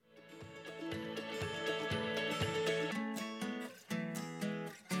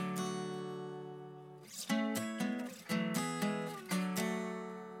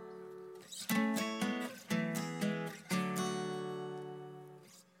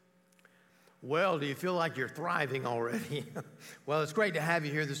Well, do you feel like you're thriving already? Well, it's great to have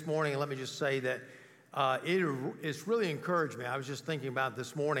you here this morning. And let me just say that it's really encouraged me. I was just thinking about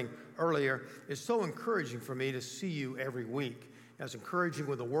this morning earlier. It's so encouraging for me to see you every week. It's encouraging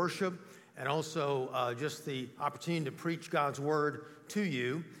with the worship and also just the opportunity to preach God's word to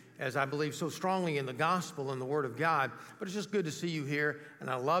you, as I believe so strongly in the gospel and the word of God. But it's just good to see you here, and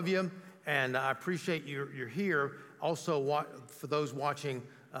I love you, and I appreciate you're here. Also, for those watching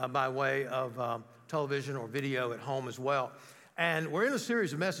by way of television or video at home as well. And we're in a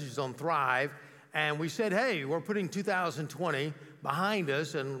series of messages on Thrive, and we said, hey, we're putting 2020 behind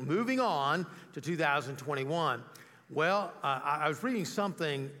us and moving on to 2021. Well, I was reading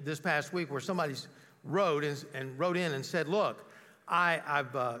something this past week where somebody wrote in and said, look,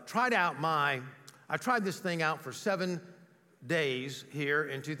 I've tried this thing out for 7 days here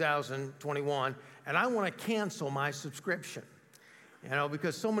in 2021, and I want to cancel my subscription.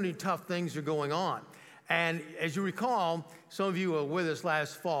 Because so many tough things are going on. And as you recall, some of you were with us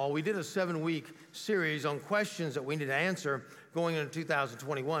last fall. We did a 7-week series on questions that we need to answer going into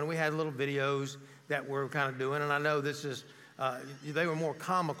 2021. We had little videos that we're kind of doing, and I know they were more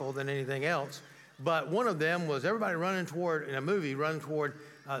comical than anything else. But one of them was everybody running toward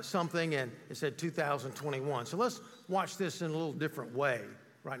something, and it said 2021. So let's watch this in a little different way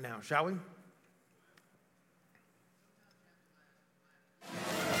right now, shall we?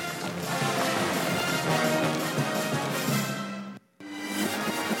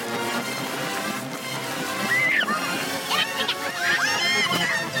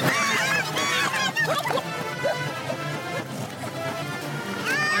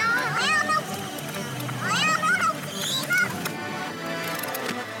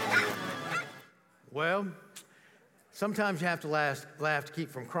 Well, sometimes you have to laugh to keep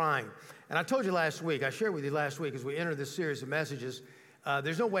from crying. And I told you last week, I shared with you last week as we entered this series of messages,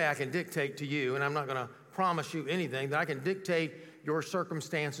 there's no way I can dictate to you, and I'm not going to promise you anything, that I can dictate your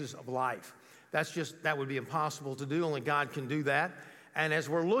circumstances of life. That would be impossible to do. Only God can do that. And as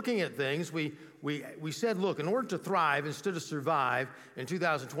we're looking at things, we said, look, in order to thrive instead of survive in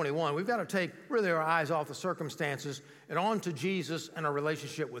 2021, we've got to take really our eyes off the circumstances and on to Jesus and our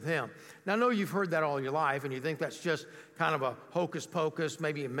relationship with Him. Now, I know you've heard that all your life, and you think that's just kind of a hocus pocus,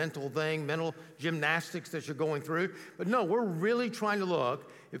 maybe a mental thing, mental gymnastics that you're going through. But no, we're really trying to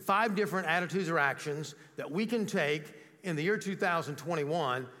look at 5 different attitudes or actions that we can take in the year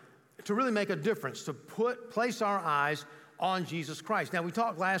 2021 to really make a difference, to place our eyes on Jesus Christ. Now, we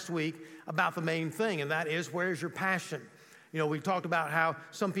talked last week about the main thing, and that is, where's your passion? We talked about how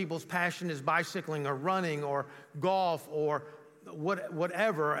some people's passion is bicycling or running or golf or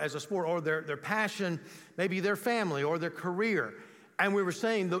whatever as a sport, or their passion, maybe their family or their career. And we were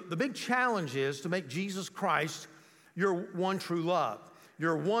saying the big challenge is to make Jesus Christ your one true love,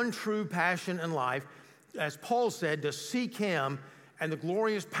 your one true passion in life, as Paul said, to seek Him and the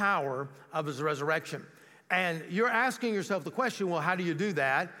glorious power of His resurrection. And you're asking yourself the question, well, how do you do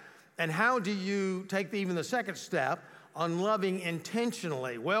that? And how do you take even the second step on loving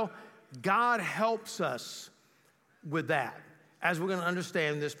intentionally? Well, God helps us with that, as we're going to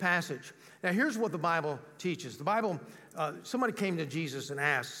understand this passage. Now, here's what the Bible teaches. The Bible, somebody came to Jesus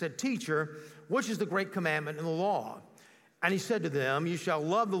and said, Teacher, which is the great commandment in the law? And He said to them, you shall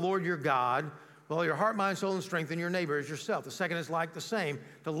love the Lord your God with all your heart, mind, soul, and strength, and your neighbor as yourself. The second is like the same,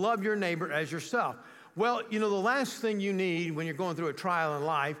 to love your neighbor as yourself. Well, the last thing you need when you're going through a trial in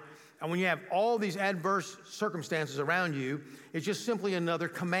life and when you have all these adverse circumstances around you is just simply another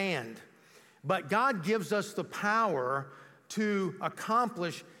command. But God gives us the power to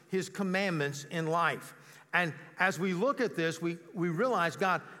accomplish His commandments in life. And as we look at this, we realize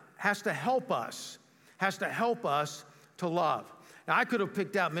God has to help us to love. Now, I could have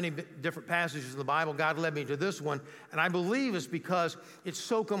picked out many different passages in the Bible. God led me to this one, and I believe it's because it's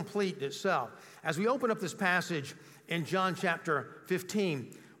so complete in itself. As we open up this passage in John chapter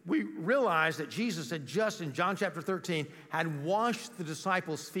 15, we realize that Jesus had just in John chapter 13 had washed the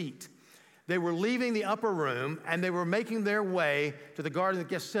disciples' feet. They were leaving the upper room, and they were making their way to the Garden of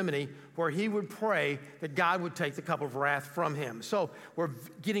Gethsemane, where He would pray that God would take the cup of wrath from Him. So we're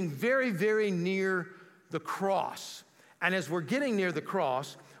getting very, very near the cross. And as we're getting near the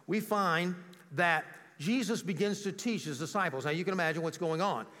cross, we find that Jesus begins to teach His disciples. Now, you can imagine what's going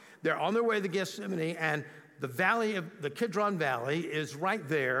on. They're on their way to Gethsemane, and the valley of the Kidron Valley is right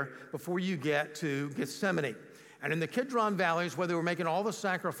there before you get to Gethsemane. And in the Kidron Valley is where they were making all the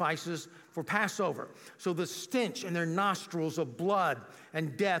sacrifices for Passover. So the stench in their nostrils of blood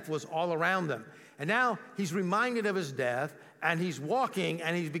and death was all around them. And now He's reminded of His death, and He's walking,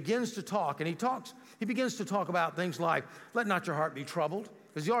 and He begins to talk. And He begins to talk about things like, let not your heart be troubled.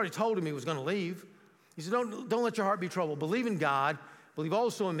 because he already told him he was going to leave. He said, don't let your heart be troubled. Believe in God. Believe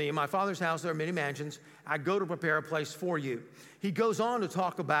also in me. In my Father's house there are many mansions. I go to prepare a place for you. He goes on to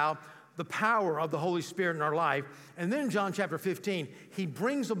talk about the power of the Holy Spirit in our life. And then in John chapter 15, he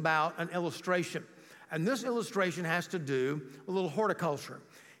brings about an illustration. And this illustration has to do with a little horticulture.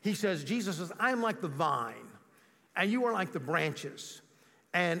 He says, Jesus says, I am like the vine, and you are like the branches.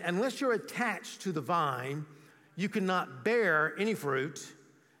 And unless you're attached to the vine, you cannot bear any fruit,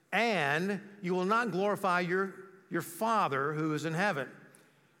 and you will not glorify your Father who is in heaven.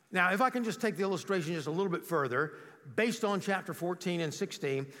 Now, if I can just take the illustration just a little bit further, based on chapter 14 and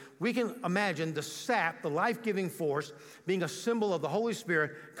 16, we can imagine the sap, the life-giving force, being a symbol of the Holy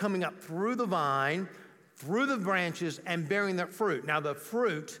Spirit coming up through the vine, through the branches, and bearing that fruit. Now, the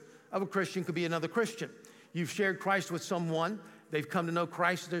fruit of a Christian could be another Christian. You've shared Christ with someone. They've come to know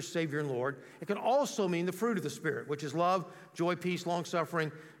Christ as their Savior and Lord. It can also mean the fruit of the Spirit, which is love, joy, peace,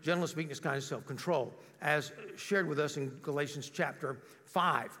 long-suffering, gentleness, meekness, kindness, self-control, as shared with us in Galatians chapter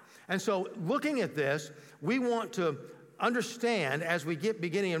 5. And so looking at this, we want to understand, as we get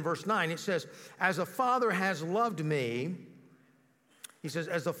beginning in verse 9, it says, as the Father has loved me, he says,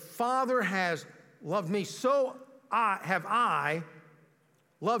 as the Father has loved me, so have I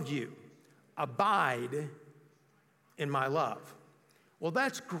loved you. Abide in my love. Well,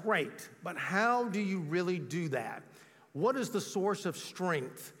 that's great, but how do you really do that? What is the source of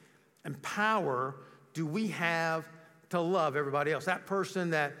strength and power do we have to love everybody else? That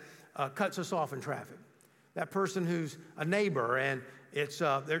person that cuts us off in traffic, that person who's a neighbor and it's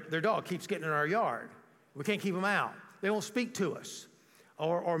their dog keeps getting in our yard. We can't keep them out. They won't speak to us.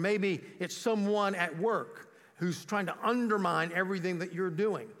 Or maybe it's someone at work who's trying to undermine everything that you're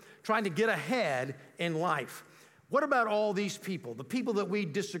doing, trying to get ahead in life. What about all these people, the people that we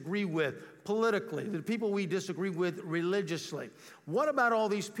disagree with politically, the people we disagree with religiously? What about all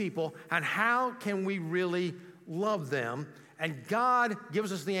these people, and how can we really love them? And God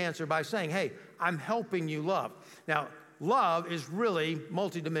gives us the answer by saying, hey, I'm helping you love. Now, love is really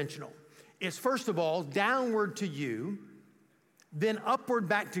multidimensional. It's first of all downward to you, then upward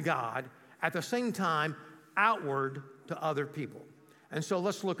back to God, at the same time outward to other people. And so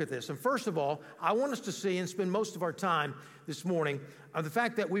let's look at this. And first of all, I want us to see and spend most of our time this morning on the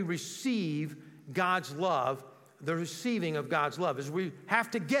fact that we receive God's love, the receiving of God's love, is we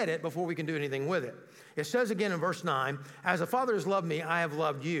have to get it before we can do anything with it. It says again in verse 9, as the Father has loved me, I have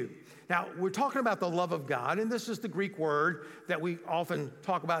loved you. Now, we're talking about the love of God, and this is the Greek word that we often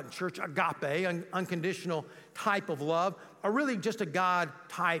talk about in church, agape, an unconditional type of love, or really just a God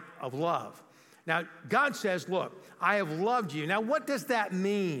type of love. Now, God says, look, I have loved you. Now, what does that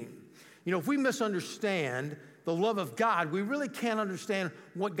mean? You know, if we misunderstand the love of God, we really can't understand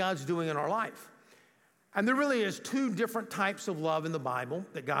what God's doing in our life. And there really is two different types of love in the Bible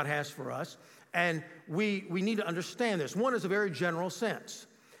that God has for us, and we need to understand this. One is a very general sense.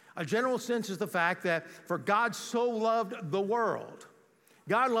 A general sense is the fact that for God so loved the world,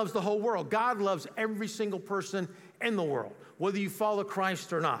 God loves the whole world. God loves every single person in the world, whether you follow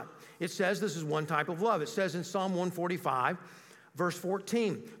Christ or not. It says this is one type of love. It says in Psalm 145, verse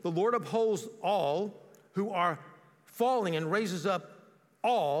 14, the Lord upholds all who are falling and raises up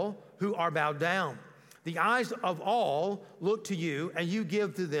all who are bowed down. The eyes of all look to you, and you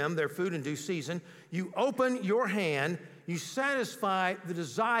give to them their food in due season. You open your hand, you satisfy the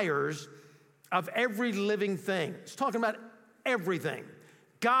desires of every living thing. It's talking about everything.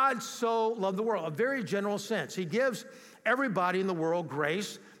 God so loved the world, a very general sense. He gives everybody in the world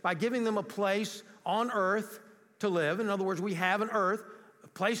grace by giving them a place on earth to live. In other words, we have an earth, a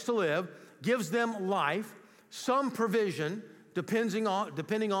place to live, gives them life, some provision, depending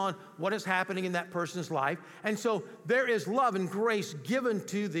on what is happening in that person's life. And so there is love and grace given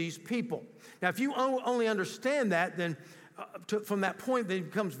to these people. Now, if you only understand that, then from that point, it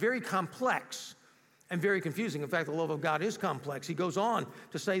becomes very complex and very confusing. In fact, the love of God is complex. He goes on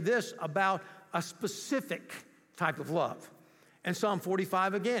to say this about a specific type of love. And Psalm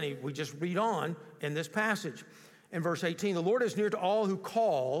 45 again, we just read on in this passage. In verse 18, the Lord is near to all who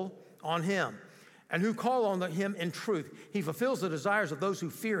call on him and who call on him in truth. He fulfills the desires of those who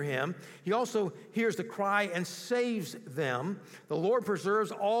fear him. He also hears the cry and saves them. The Lord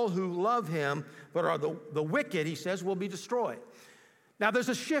preserves all who love him, but are the wicked, he says, will be destroyed. Now, there's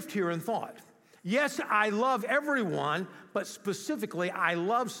a shift here in thought. Yes, I love everyone, but specifically, I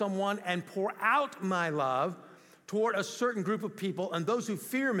love someone and pour out my love toward a certain group of people, and those who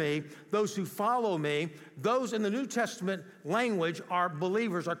fear me, those who follow me, those in the New Testament language are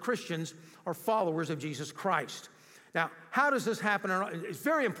believers, are Christians, are followers of Jesus Christ. Now, how does this happen? It's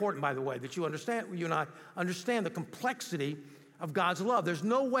very important, by the way, that you and I understand the complexity of God's love. There's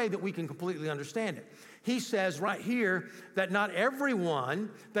no way that we can completely understand it. He says right here that not everyone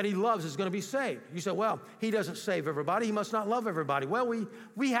that he loves is going to be saved. You say, well, he doesn't save everybody. He must not love everybody. Well,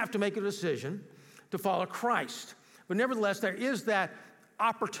 we have to make a decision to follow Christ. But nevertheless, there is that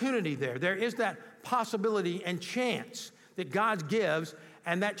opportunity there. There is that possibility and chance that God gives,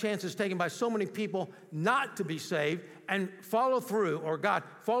 and that chance is taken by so many people not to be saved and follow through, or God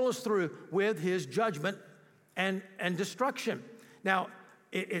follows through with his judgment and destruction. Now,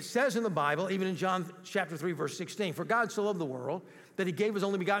 it says in the Bible, even in John chapter 3, verse 16, for God so loved the world that he gave his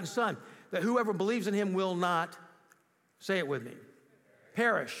only begotten Son, that whoever believes in him will not, say it with me,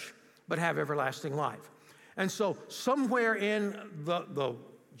 perish, but have everlasting life. And so somewhere in the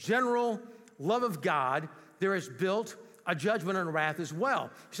general love of God, there is built a judgment and wrath as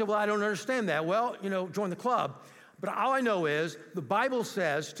well. You say, well, I don't understand that. Well, join the club. But all I know is the Bible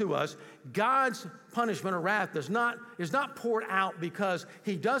says to us, God's punishment or wrath is not poured out because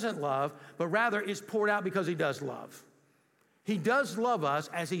he doesn't love, but rather it's poured out because he does love. He does love us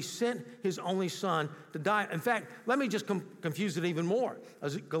as he sent his only Son to die. In fact, let me just confuse it even more.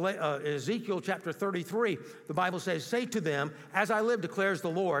 Ezekiel chapter 33, the Bible says, say to them, as I live, declares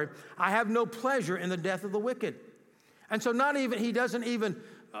the Lord, I have no pleasure in the death of the wicked. And so he doesn't even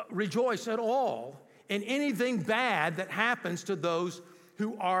rejoice at all in anything bad that happens to those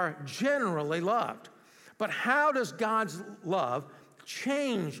who are generally loved. But how does God's love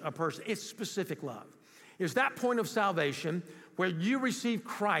change a person? It's specific love. It's that point of salvation where you receive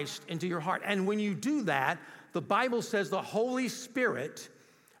Christ into your heart. And when you do that, the Bible says the Holy Spirit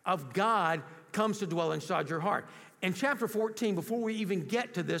of God comes to dwell inside your heart. In chapter 14, before we even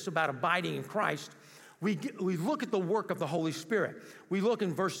get to this about abiding in Christ, we look at the work of the Holy Spirit. We look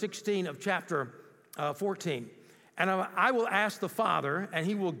in verse 16 of chapter 14. And I will ask the Father, and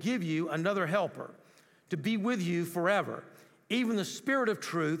he will give you another helper to be with you forever, even the Spirit of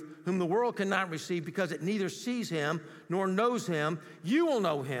truth, whom the world cannot receive because it neither sees him nor knows him. You will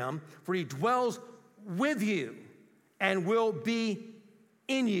know him, for he dwells with you and will be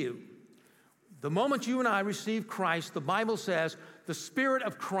in you. The moment you and I receive Christ, the Bible says the Spirit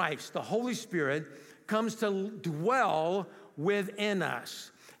of Christ, the Holy Spirit, comes to dwell within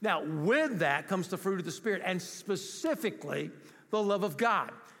us. Now, with that comes the fruit of the Spirit, and specifically the love of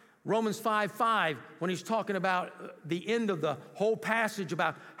God. Romans 5:5, when he's talking about the end of the whole passage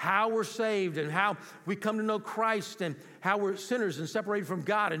about how we're saved and how we come to know Christ and how we're sinners and separated from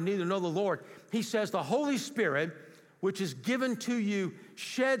God and neither know the Lord, he says the Holy Spirit, which is given to you,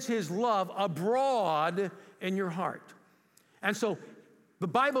 sheds his love abroad in your heart. And so the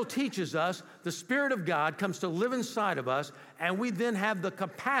Bible teaches us the Spirit of God comes to live inside of us, and we then have the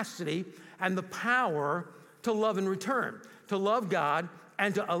capacity and the power to love in return, to love God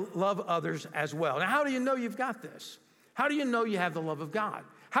and to love others as well. Now, how do you know you've got this? How do you know you have the love of God?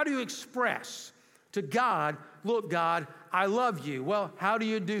 How do you express to God, look, God, I love you? Well, how do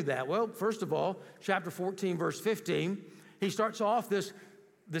you do that? Well, first of all, chapter 14, verse 15, he starts off this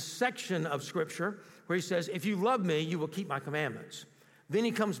section of Scripture where he says, if you love me, you will keep my commandments. Then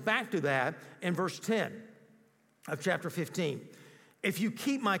he comes back to that in verse 10 of chapter 15. If you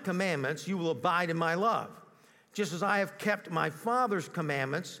keep my commandments, you will abide in my love, just as I have kept my Father's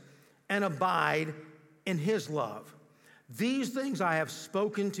commandments and abide in his love. These things I have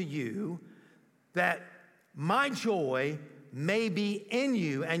spoken to you, that my joy may be in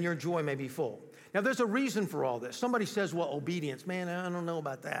you and your joy may be full. Now, there's a reason for all this. Somebody says, well, obedience. Man, I don't know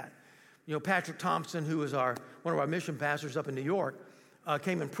about that. Patrick Thompson, who is one of our mission pastors up in New York,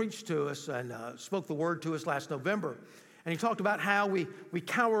 came and preached to us and spoke the word to us last November. And he talked about how we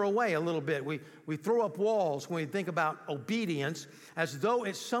cower away a little bit. We throw up walls when we think about obedience as though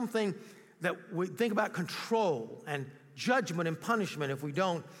it's something that we think about control and judgment and punishment if we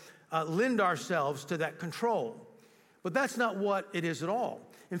don't lend ourselves to that control. But that's not what it is at all.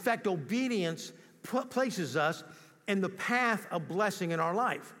 In fact, obedience places us in the path of blessing in our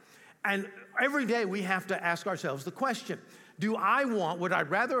life. And every day we have to ask ourselves the question, would I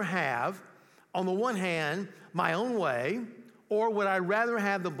rather have, on the one hand, my own way, or would I rather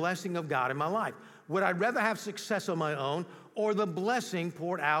have the blessing of God in my life? Would I rather have success on my own or the blessing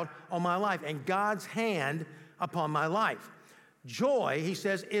poured out on my life and God's hand upon my life? Joy, he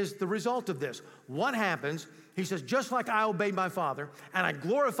says, is the result of this. What happens, he says, just like I obeyed my Father and I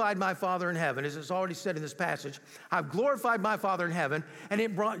glorified my Father in heaven, as it's already said in this passage, I've glorified my Father in heaven, and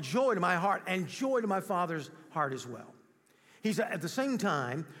it brought joy to my heart and joy to my Father's heart as well. He said, at the same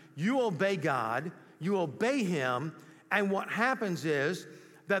time, you obey God, you obey him, and what happens is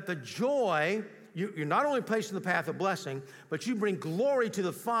that the joy You're not only placed in the path of blessing, but you bring glory to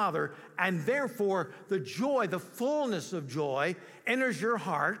the Father, and therefore the joy, the fullness of joy enters your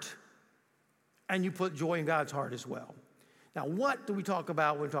heart, and you put joy in God's heart as well. Now, what do we talk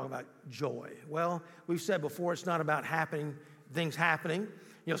about when we talk about joy? Well, we've said before, it's not about things happening.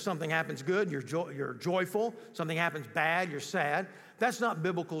 Something happens good, you're joyful. Something happens bad, you're sad. That's not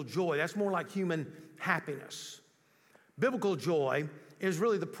biblical joy. That's more like human happiness. Biblical joy is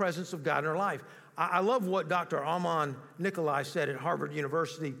really the presence of God in our life. I love what Dr. Almond Nikolai said at Harvard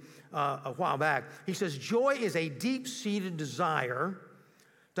University a while back. He says, joy is a deep-seated desire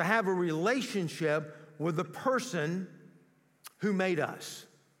to have a relationship with the person who made us.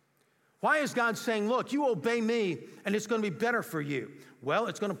 Why is God saying, look, you obey me and it's going to be better for you? Well,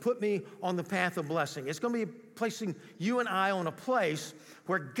 it's going to put me on the path of blessing. It's going to be placing you and I on a place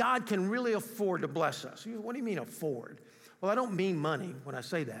where God can really afford to bless us. What do you mean afford? Well, I don't mean money when I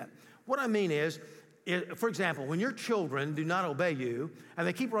say that. What I mean is, for example, when your children do not obey you and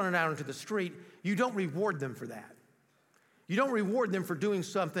they keep running out into the street, you don't reward them for that. You don't reward them for doing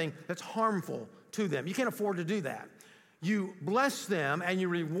something that's harmful to them. You can't afford to do that. You bless them and you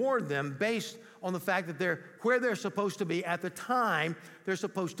reward them based on the fact that they're where they're supposed to be at the time they're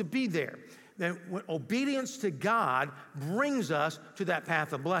supposed to be there. Then when obedience to God brings us to that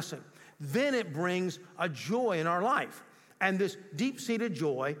path of blessing. Then it brings a joy in our life. And this deep-seated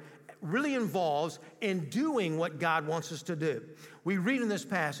joy really involves in doing what God wants us to do. We read in this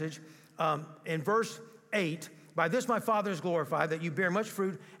passage in verse 8, by this my Father is glorified, that you bear much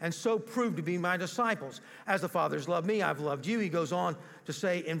fruit and so prove to be my disciples. As the Father has loved me, I've loved you. He goes on to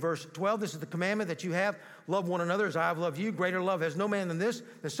say in verse 12, this is the commandment that you have. Love one another as I have loved you. Greater love has no man than this,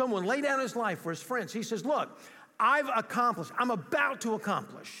 that someone lay down his life for his friends. He says, look, I'm about to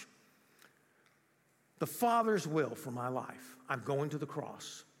accomplish the Father's will for my life. I'm going to the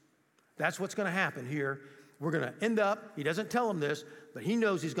cross. That's what's going to happen here. We're going to end up, he doesn't tell him this, but he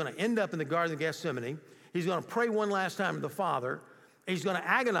knows he's going to end up in the Garden of Gethsemane. He's going to pray one last time to the Father. He's going to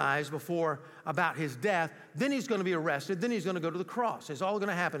agonize about his death. Then he's going to be arrested. Then he's going to go to the cross. It's all going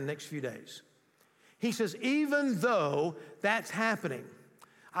to happen in the next few days. He says, even though that's happening,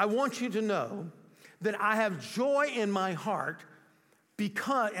 I want you to know that I have joy in my heart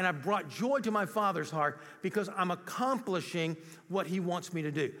and I brought joy to my Father's heart because I'm accomplishing what he wants me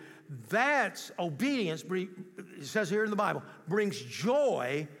to do. That's obedience, it says here in the Bible, brings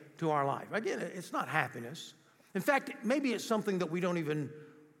joy to our life. Again, it's not happiness. In fact, maybe it's something that we don't even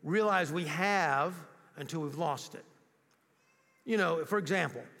realize we have until we've lost it. For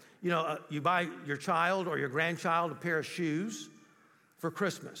example, you buy your child or your grandchild a pair of shoes for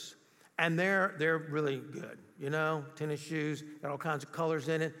Christmas, and they're really good. Tennis shoes, got all kinds of colors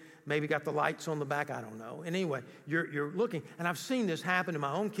in it, maybe got the lights on the back, I don't know. And anyway, you're looking, and I've seen this happen to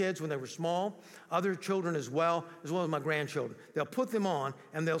my own kids when they were small, other children as well as my grandchildren. They'll put them on,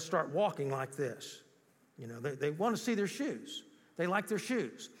 and they'll start walking like this. They want to see their shoes. They like their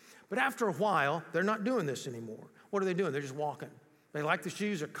shoes. But after a while, they're not doing this anymore. What are they doing? They're just walking. They like the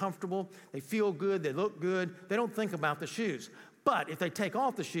shoes, they're comfortable, they feel good, they look good. They don't think about the shoes. But if they take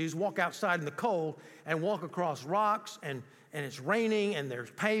off the shoes, walk outside in the cold, and walk across rocks, and it's raining, and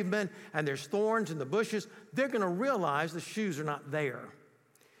there's pavement, and there's thorns in the bushes, they're going to realize the shoes are not there.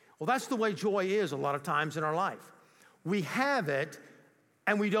 Well, that's the way joy is a lot of times in our life. We have it,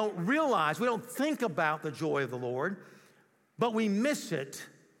 and we don't realize, we don't think about the joy of the Lord, but we miss it.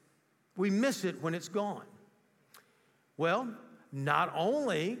 We miss it when it's gone. Well, not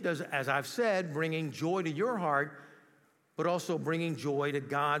only does, as I've said, bringing joy to your heart, but also bringing joy to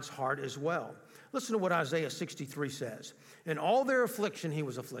God's heart as well. Listen to what Isaiah 63 says. In all their affliction, he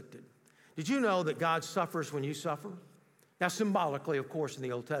was afflicted. Did you know that God suffers when you suffer? Now, symbolically, of course, in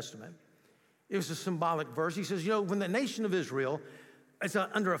the Old Testament. It was a symbolic verse. He says, when the nation of Israel is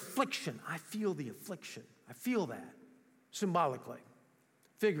under affliction, I feel the affliction. I feel that symbolically,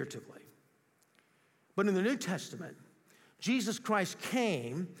 figuratively. But in the New Testament, Jesus Christ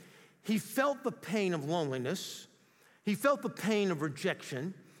came. He felt the pain of loneliness. He felt the pain of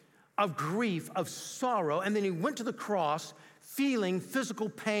rejection, of grief, of sorrow, and then he went to the cross feeling physical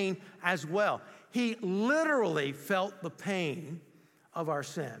pain as well. He literally felt the pain of our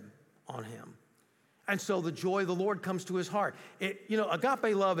sin on him. And so the joy of the Lord comes to his heart.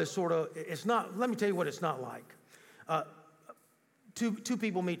 Agape love is it's not, let me tell you what it's not like. Two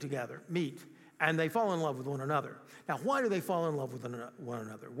people meet, and they fall in love with one another. Now, why do they fall in love with one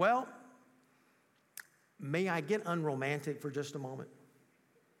another? Well, may I get unromantic for just a moment?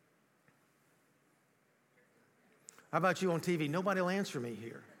 How about you on TV? Nobody will answer me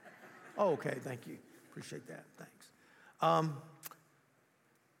here. Oh, okay, thank you. Appreciate that. Thanks.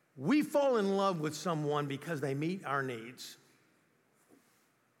 We fall in love with someone because they meet our needs.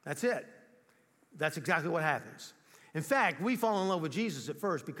 That's it. That's exactly what happens. In fact, we fall in love with Jesus at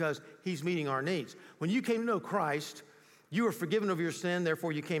first because he's meeting our needs. When you came to know Christ, you were forgiven of your sin,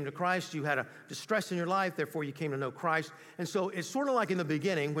 therefore you came to Christ. You had a distress in your life, therefore you came to know Christ. And so it's sort of like in the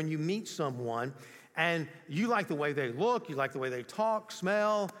beginning when you meet someone and you like the way they look, you like the way they talk,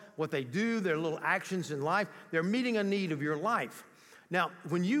 smell, what they do, their little actions in life. They're meeting a need of your life. Now,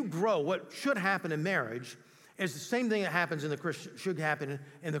 when you grow, what should happen in marriage is the same thing that happens in the Christian, should happen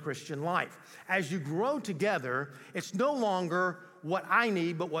in the Christian life. As you grow together, it's no longer what I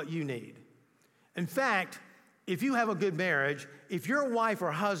need, but what you need. In fact, if you have a good marriage, if your wife or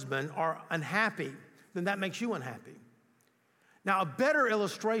husband are unhappy, then that makes you unhappy. Now, a better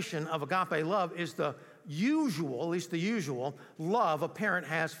illustration of agape love is the usual, at least the usual, love a parent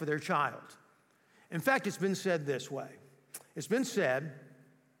has for their child. In fact, it's been said this way. It's been said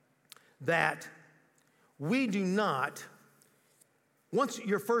that we do not, once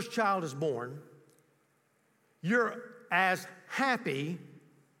your first child is born, you're as happy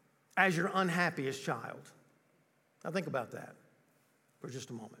as your unhappiest child. Now think about that for just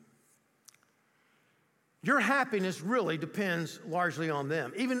a moment. Your happiness really depends largely on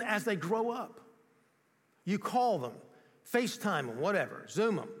them, even as they grow up. You call them, FaceTime them, whatever,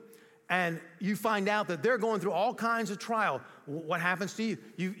 Zoom them, and you find out that they're going through all kinds of trial. What happens to you?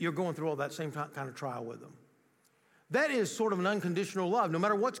 You're going through all that same kind of trial with them. That is sort of an unconditional love. No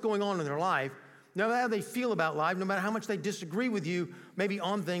matter what's going on in their life, no matter how they feel about life, no matter how much they disagree with you, maybe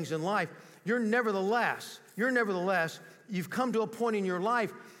on things in life, you've come to a point in your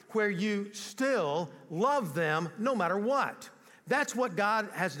life where you still love them no matter what. That's what God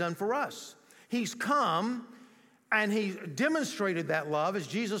has done for us. He's come and he demonstrated that love as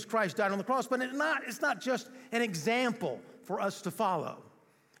Jesus Christ died on the cross, but it's not just an example for us to follow.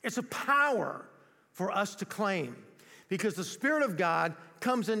 It's a power for us to claim because the Spirit of God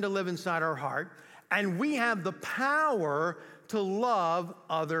comes in to live inside our heart, and we have the power to love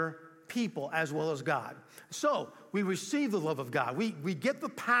other people as well as God. So we receive the love of God. We get the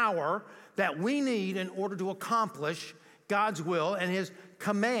power that we need in order to accomplish God's will and his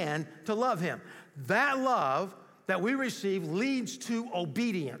command to love him. That love that we receive leads to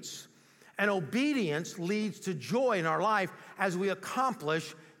obedience. And obedience leads to joy in our life as we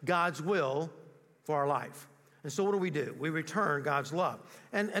accomplish God's will for our life. And so what do? We return God's love.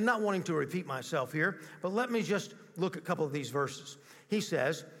 And not wanting to repeat myself here, but let me just look at a couple of these verses. He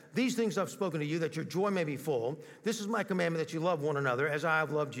says, "These things I've spoken to you, that your joy may be full. This is my commandment, that you love one another as I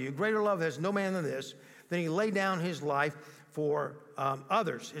have loved you. Greater love has no man than this, than he laid down his life for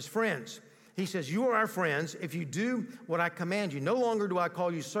others," his friends. He says, "You are our friends if you do what I command you. No longer do I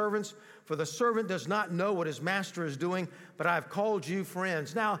call you servants, for the servant does not know what his master is doing, but I have called you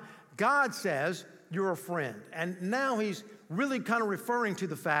friends." Now, God says you're a friend. And now he's really kind of referring to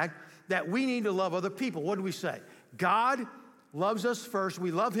the fact that we need to love other people. What do we say? God loves us first.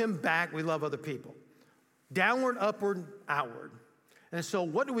 We love him back. We love other people. Downward, upward, outward. And so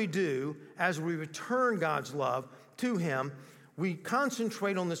what do we do as we return God's love to him? We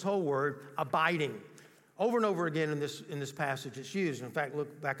concentrate on this whole word, abiding. Over and over again in this passage it's used. In fact,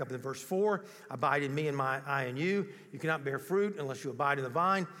 look back up in verse 4. "Abide in me and I in you. You cannot bear fruit unless you abide in the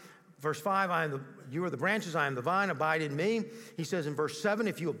vine." Verse 5, you are the branches, I am the vine, abide in me. He says in verse 7,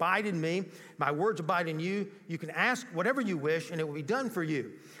 "If you abide in me, my words abide in you, you can ask whatever you wish and it will be done for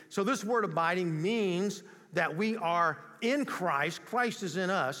you." So this word abiding means that we are in Christ, Christ is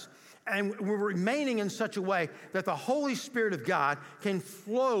in us, and we're remaining in such a way that the Holy Spirit of God can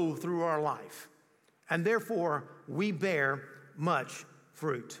flow through our life. And therefore, we bear much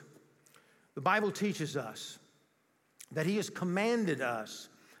fruit. The Bible teaches us that he has commanded us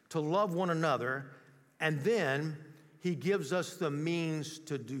to love one another, and then he gives us the means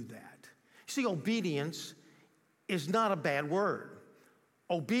to do that. See, obedience is not a bad word.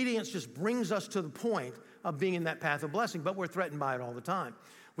 Obedience just brings us to the point of being in that path of blessing, but we're threatened by it all the time.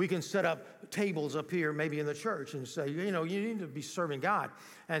 We can set up tables up here, maybe in the church, and say, you need to be serving God,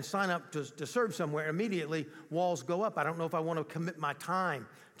 and sign up to serve somewhere. Immediately, walls go up. I don't know if I want to commit my time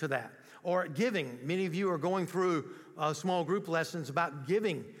to that. Or giving. Many of you are going through small group lessons about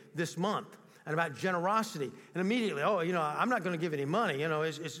giving this month and about generosity. And immediately, I'm not going to give any money.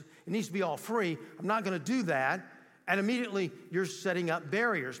 It needs to be all free. I'm not going to do that. And immediately, you're setting up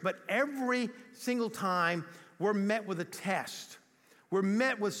barriers. But every single time, we're met with a test. We're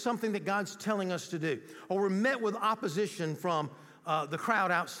met with something that God's telling us to do. Or we're met with opposition from the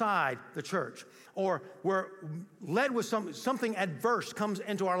crowd outside the church. Or we're led with something adverse comes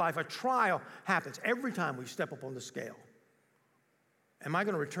into our life. A trial happens every time we step up on the scale. Am I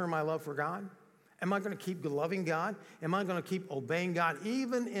going to return my love for God? Am I going to keep loving God? Am I going to keep obeying God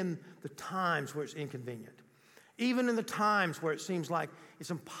even in the times where it's inconvenient? Even in the times where it seems like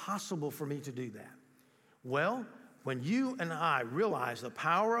it's impossible for me to do that? Well, when you and I realize the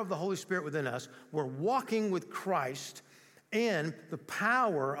power of the Holy Spirit within us, we're walking with Christ in the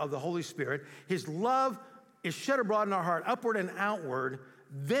power of the Holy Spirit. His love is shed abroad in our heart, upward and outward.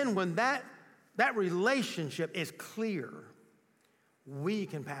 Then when that relationship is clear, we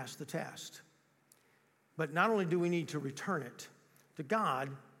can pass the test. But not only do we need to return it to God,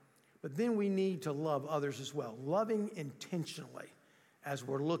 but then we need to love others as well, loving intentionally as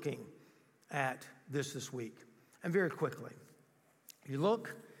we're looking at this week. And very quickly, you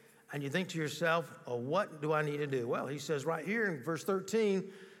look and you think to yourself, oh, what do I need to do? Well, he says right here in verse 13,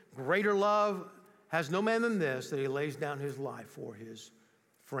 greater love has no man than this, that he lays down his life for his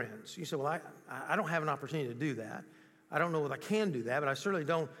friends. You say, well, I don't have an opportunity to do that. I don't know if I can do that, but I certainly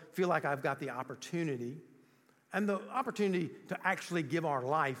don't feel like I've got the opportunity. And the opportunity to actually give our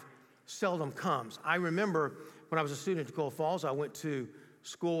life seldom comes. I remember when I was a student at Tacoma Falls, I went to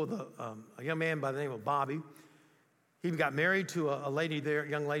school with a young man by the name of Bobby. He got married to a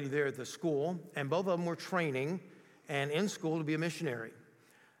young lady there at the school, and both of them were training and in school to be a missionary.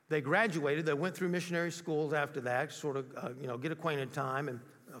 They graduated. They went through missionary schools after that, sort of, get acquainted time and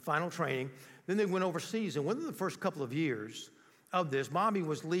final training. Then they went overseas, and within the first couple of years of this, Bobby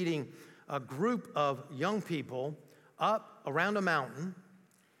was leading a group of young people up around a mountain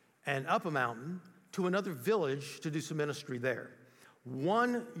and up a mountain to another village to do some ministry there.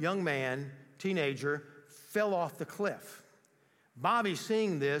 One young man, teenager, fell off the cliff. Bobby,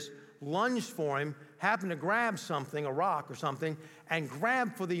 seeing this, lunged for him, happened to grab something, a rock or something, and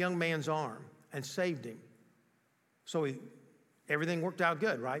grabbed for the young man's arm and saved him. So everything worked out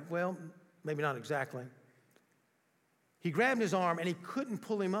good, right? Well, maybe not exactly. He grabbed his arm and he couldn't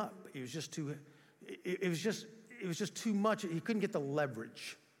pull him up. It was just too much. He couldn't get the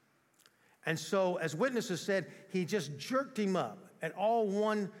leverage. And so, as witnesses said, he just jerked him up, and all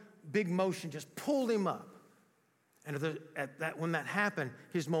one big motion just pulled him up. And when that happened,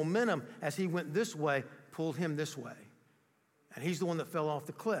 his momentum as he went this way pulled him this way. And he's the one that fell off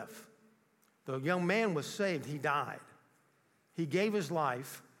the cliff. The young man was saved. He died. He gave his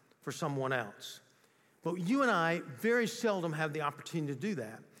life for someone else. But you and I very seldom have the opportunity to do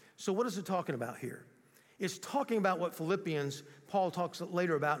that. So what is it talking about here? It's talking about what Paul talks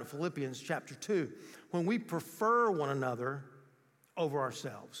later about in Philippians chapter 2, when we prefer one another over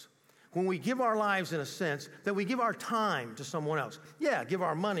ourselves. When we give our lives, in a sense, that we give our time to someone else. Yeah, give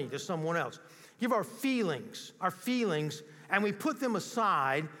our money to someone else. Give our feelings, and we put them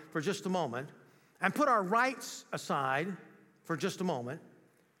aside for just a moment, and put our rights aside for just a moment,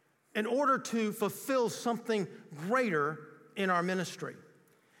 in order to fulfill something greater in our ministry.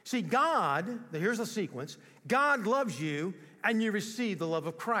 See, here's the sequence. God loves you, and you receive the love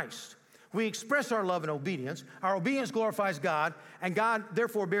of Christ. We express our love in obedience. Our obedience glorifies God, and God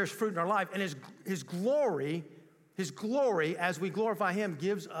therefore bears fruit in our life. And His glory, as we glorify Him,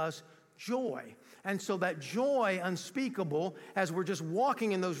 gives us joy. And so that joy unspeakable, as we're just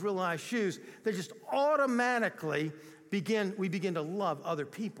walking in those real life shoes, they just automatically we begin to love other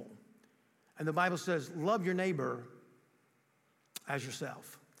people. And the Bible says, love your neighbor as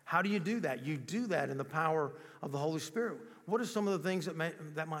yourself. How do you do that? You do that in the power of the Holy Spirit. What are some of the things that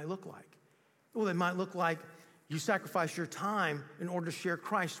might look like? Well, they might look like you sacrifice your time in order to share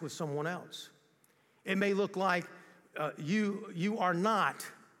Christ with someone else. It may look like you are not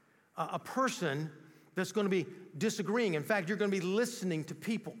a person that's going to be disagreeing. In fact, you're going to be listening to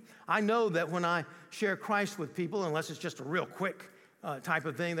people. I know that when I share Christ with people, unless it's just a real quick type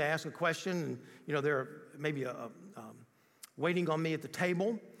of thing, they ask a question, and they're maybe waiting on me at the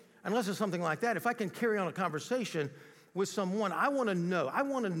table. Unless it's something like that, if I can carry on a conversation with someone, I want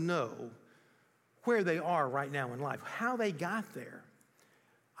to know where they are right now in life, how they got there.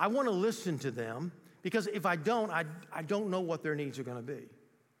 I want to listen to them, because if I don't, I don't know what their needs are going to be.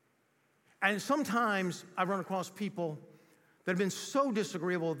 And sometimes I run across people that have been so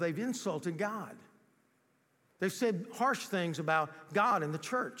disagreeable, they've insulted God. They've said harsh things about God and the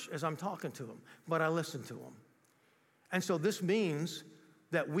church as I'm talking to them, but I listen to them. And so this means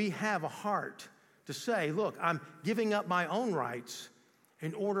that we have a heart to say, look, I'm giving up my own rights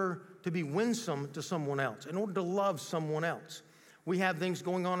in order to be winsome to someone else, in order to love someone else. We have things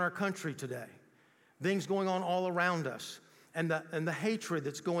going on in our country today, things going on all around us, and the hatred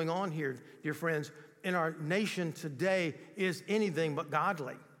that's going on here, dear friends, in our nation today is anything but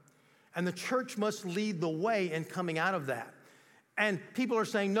godly. And the church must lead the way in coming out of that. And people are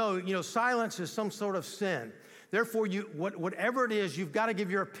saying, no, silence is some sort of sin. Therefore, whatever it is, you've got to give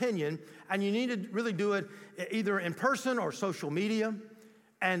your opinion, and you need to really do it either in person or social media.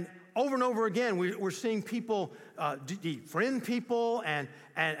 And over again, we're seeing people defriend people and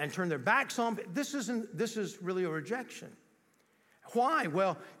turn their backs on. This is really a rejection. Why?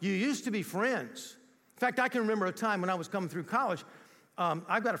 Well, you used to be friends. In fact, I can remember a time when I was coming through college.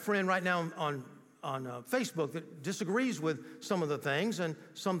 I've got a friend right now on Facebook that disagrees with some of the things and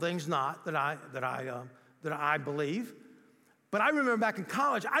some things not that I believe. But I remember back in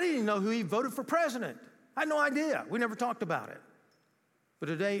college, I didn't even know who he voted for president. I had no idea. We never talked about it. But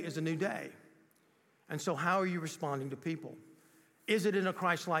today is a new day. And so how are you responding to people? Is it in a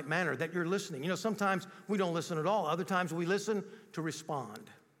Christ-like manner that you're listening? You know, sometimes we don't listen at all. Other times we listen to respond,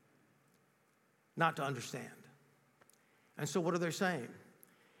 not to understand. And so what are they saying?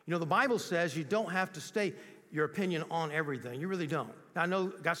 You know, the Bible says you don't have to state your opinion on everything. You really don't. Now, I know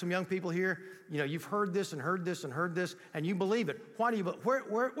got some young people here. You know, you've heard this and heard this and heard this, and you believe it. Why do you?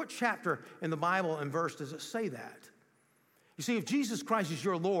 What chapter in the Bible and verse does it say that? You see, if Jesus Christ is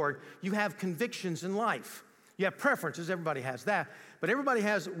your Lord, you have convictions in life. You have preferences. Everybody has that. But everybody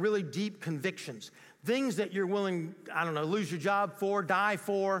has really deep convictions. Things that you're willing, I don't know, lose your job for, die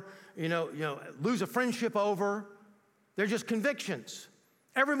for, you know, lose a friendship over. They're just convictions.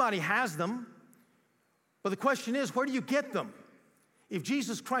 Everybody has them. But the question is, where do you get them? If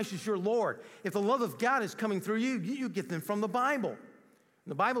Jesus Christ is your Lord, if the love of God is coming through you, you get them from the Bible. And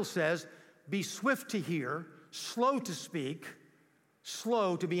the Bible says, be swift to hear, slow to speak,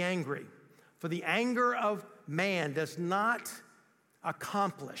 slow to be angry. For the anger of man does not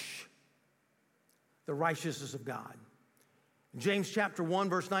accomplish the righteousness of God. In James chapter 1,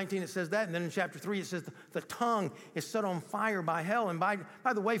 verse 19, it says that. And then in chapter 3, it says the tongue is set on fire by hell. And by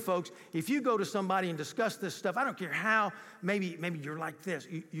the way, folks, if you go to somebody and discuss this stuff, I don't care how, maybe you're like this.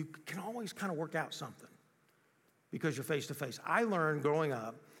 You can always kind of work out something because you're face to face. I learned growing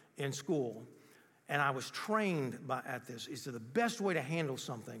up in school, and I was trained at this, is that the best way to handle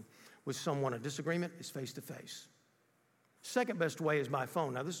something with someone, a disagreement, is face to face. Second best way is by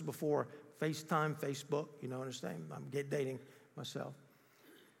phone. Now, this is before FaceTime, Facebook, you know what I'm saying? I'm dating myself.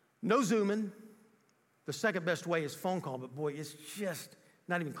 No Zooming. The second best way is phone call, but boy, it's just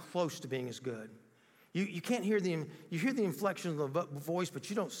not even close to being as good. You can't hear you hear the inflection of the voice, but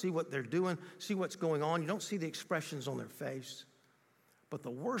you don't see what they're doing, see what's going on. You don't see the expressions on their face. But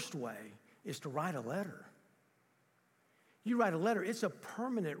the worst way is to write a letter. You write a letter, it's a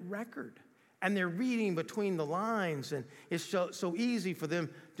permanent record. And they're reading between the lines, and it's so easy for them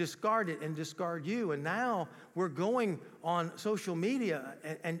to discard it and discard you. And now we're going on social media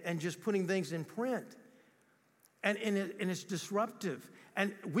and just putting things in print. And it's disruptive.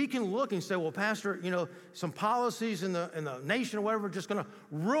 And we can look and say, well, Pastor, you know, some policies in the nation or whatever are just going to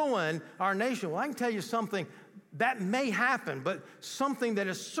ruin our nation. Well, I can tell you something that may happen, but something that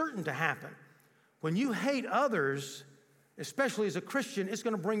is certain to happen. When you hate others, especially as a Christian, it's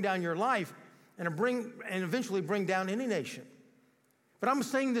going to bring down your life and eventually bring down any nation. But I'm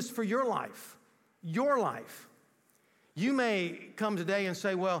saying this for your life. Your life. You may come today and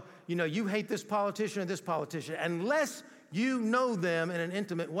say, well, you know, you hate this politician or this politician. Unless you know them in an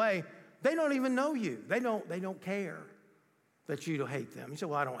intimate way, they don't even know you. They don't care that you hate them. You say,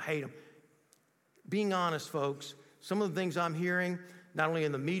 well, I don't hate them. Being honest, folks, some of the things I'm hearing, not only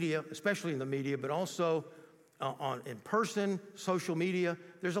in the media, especially in the media, but also in person, social media,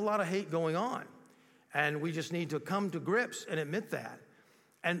 there's a lot of hate going on. And we just need to come to grips and admit that.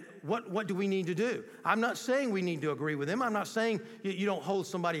 And what do we need to do? I'm not saying we need to agree with them. I'm not saying you don't hold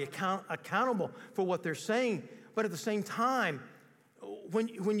somebody accountable for what they're saying. But at the same time,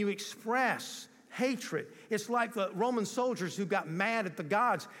 when you express hatred, it's like the Roman soldiers who got mad at the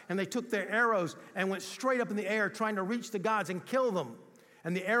gods and they took their arrows and went straight up in the air trying to reach the gods and kill them.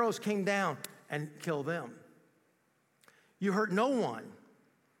 And the arrows came down and killed them. You hurt no one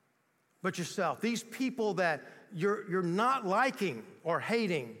but yourself. These people that you're not liking or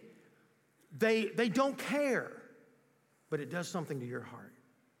hating, they don't care, but it does something to your heart.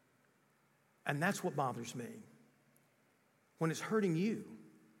 And that's what bothers me, when it's hurting you.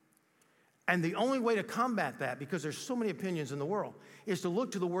 And the only way to combat that, because there's so many opinions in the world, is to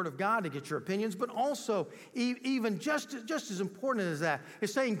look to the Word of God to get your opinions, but also, even just as important as that,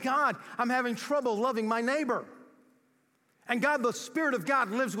 is saying, God, I'm having trouble loving my neighbor. And God, the Spirit of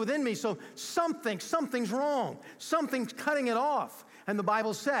God lives within me, so something's wrong. Something's cutting it off. And the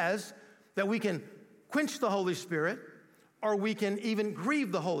Bible says that we can quench the Holy Spirit, or we can even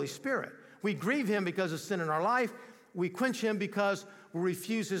grieve the Holy Spirit. We grieve Him because of sin in our life. We quench Him because we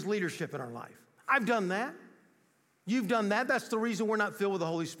refuse His leadership in our life. I've done that. You've done that. That's the reason we're not filled with the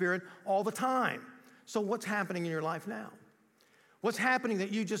Holy Spirit all the time. So what's happening in your life now? What's happening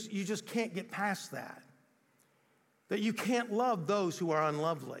that you just can't get past that? That you can't love those who are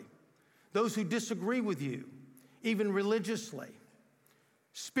unlovely, those who disagree with you, even religiously,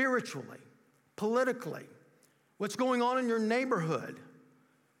 spiritually, politically, what's going on in your neighborhood,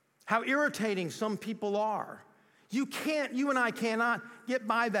 how irritating some people are. You and I cannot get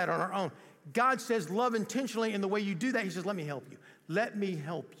by that on our own. God says love intentionally, and the way you do that, he says, let me help you. Let me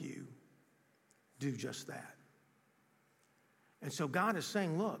help you do just that. And so God is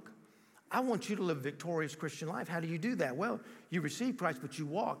saying, look, I want you to live a victorious Christian life. How do you do that? Well, you receive Christ, but you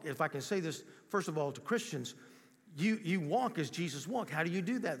walk. If I can say this, first of all, to Christians, you walk as Jesus walked. How do you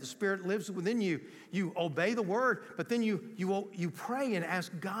do that? The Spirit lives within you. You obey the word, but then you pray and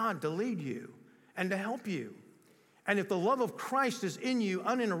ask God to lead you and to help you. And if the love of Christ is in you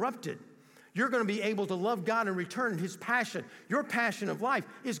uninterrupted, you're going to be able to love God in return. His passion, your passion of life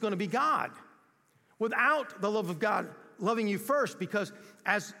is going to be God. Without the love of God loving you first, because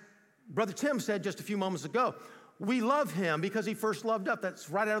as Brother Tim said just a few moments ago, we love him because he first loved us. That's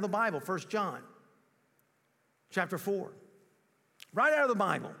right out of the Bible, 1 John chapter 4. Right out of the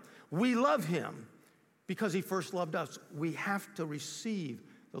Bible. We love him because he first loved us. We have to receive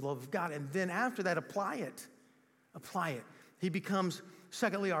the love of God. And then after that, apply it. Apply it. He becomes,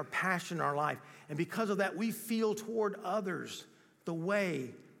 secondly, our passion in our life. And because of that, we feel toward others the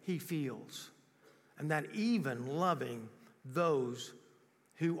way he feels. And that even loving those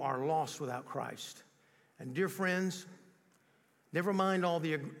who are lost without Christ. And dear friends, never mind all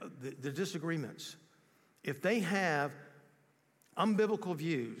the disagreements. If they have unbiblical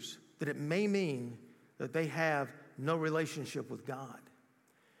views, that it may mean that they have no relationship with God.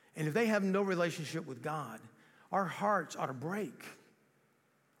 And if they have no relationship with God, our hearts ought to break.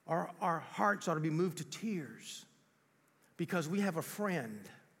 Our hearts ought to be moved to tears because we have a friend.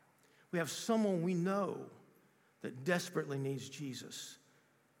 We have someone we know that desperately needs Jesus.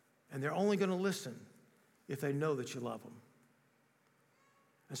 And they're only going to listen if they know that you love them.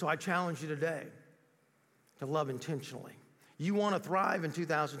 And so I challenge you today to love intentionally. You want to thrive in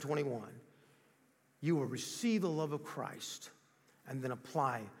 2021, you will receive the love of Christ and then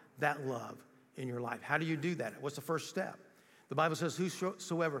apply that love in your life. How do you do that? What's the first step? The Bible says,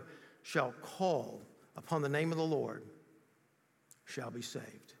 whosoever shall call upon the name of the Lord shall be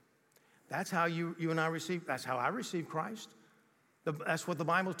saved. That's how you and I receive, that's how I receive Christ. That's what the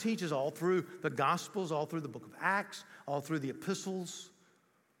Bible teaches all through the Gospels, all through the book of Acts, all through the epistles,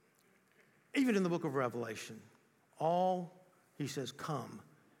 even in the book of Revelation. All, he says, come.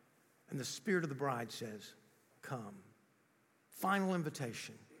 And the Spirit of the bride says, come. Final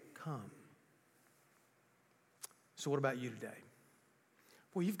invitation, come. So what about you today?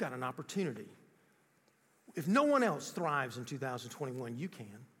 Well, you've got an opportunity. If no one else thrives in 2021, you can.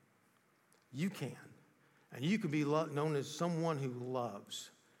 You can. And you could be known as someone who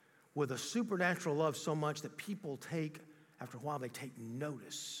loves with a supernatural love so much that people after a while, they take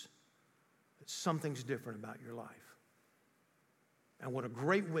notice that something's different about your life. And what a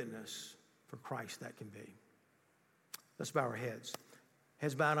great witness for Christ that can be. Let's bow our heads.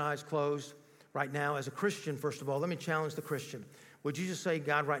 Heads bowed, eyes closed. Right now, as a Christian, first of all, let me challenge the Christian. Would you just say,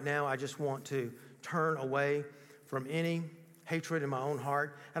 God, right now, I just want to turn away from any hatred in my own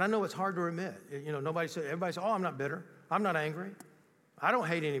heart. And I know it's hard to admit. Everybody says, oh, I'm not bitter. I'm not angry. I don't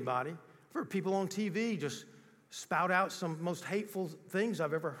hate anybody. I've heard people on TV just spout out some most hateful things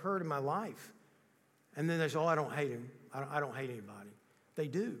I've ever heard in my life. And then they say, oh, I don't hate him. I don't hate anybody. They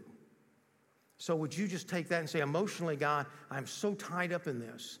do. So would you just take that and say, emotionally, God, I'm so tied up in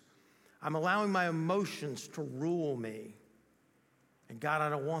this. I'm allowing my emotions to rule me. And God, I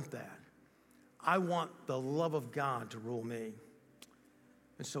don't want that. I want the love of God to rule me.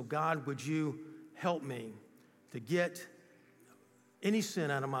 And so, God, would you help me to get any sin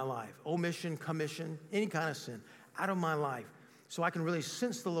out of my life, omission, commission, any kind of sin out of my life, so I can really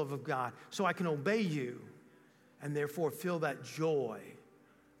sense the love of God, so I can obey you, and therefore feel that joy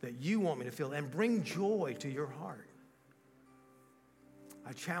that you want me to feel, and bring joy to your heart.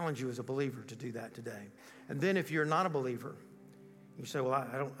 I challenge you as a believer to do that today. And then if you're not a believer, you say, well,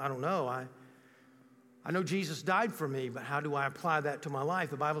 I don't know. I know Jesus died for me, but how do I apply that to my life?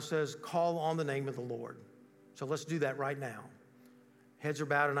 The Bible says, call on the name of the Lord. So let's do that right now. Heads are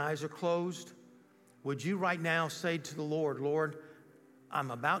bowed and eyes are closed. Would you right now say to the Lord, Lord, I'm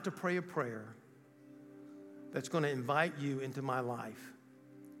about to pray a prayer that's going to invite you into my life.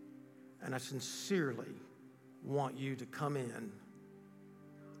 And I sincerely want you to come in.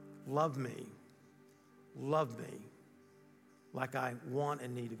 Love me like I want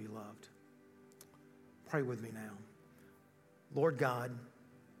and need to be loved. Pray with me now. Lord God,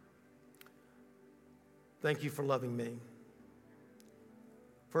 Thank you for loving me.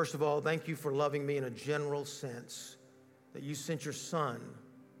 First of all, thank you for loving me in a general sense, that you sent your Son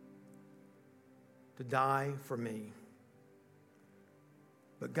to die for me.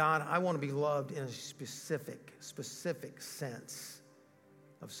 But God, I want to be loved in a specific sense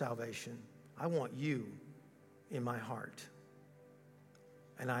of salvation. I want you in my heart.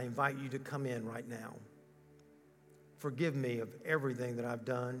 And I invite you to come in right now. Forgive me of everything that I've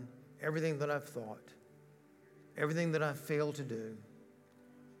done, everything that I've thought, everything that I've failed to do.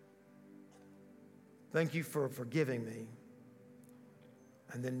 Thank you for forgiving me.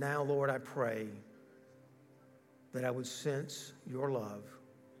 And then now, Lord, I pray that I would sense your love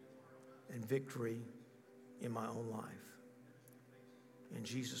and victory in my own life. In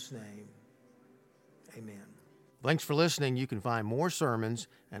Jesus' name, amen. Thanks for listening. You can find more sermons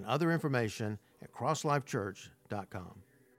and other information at crosslifechurch.com.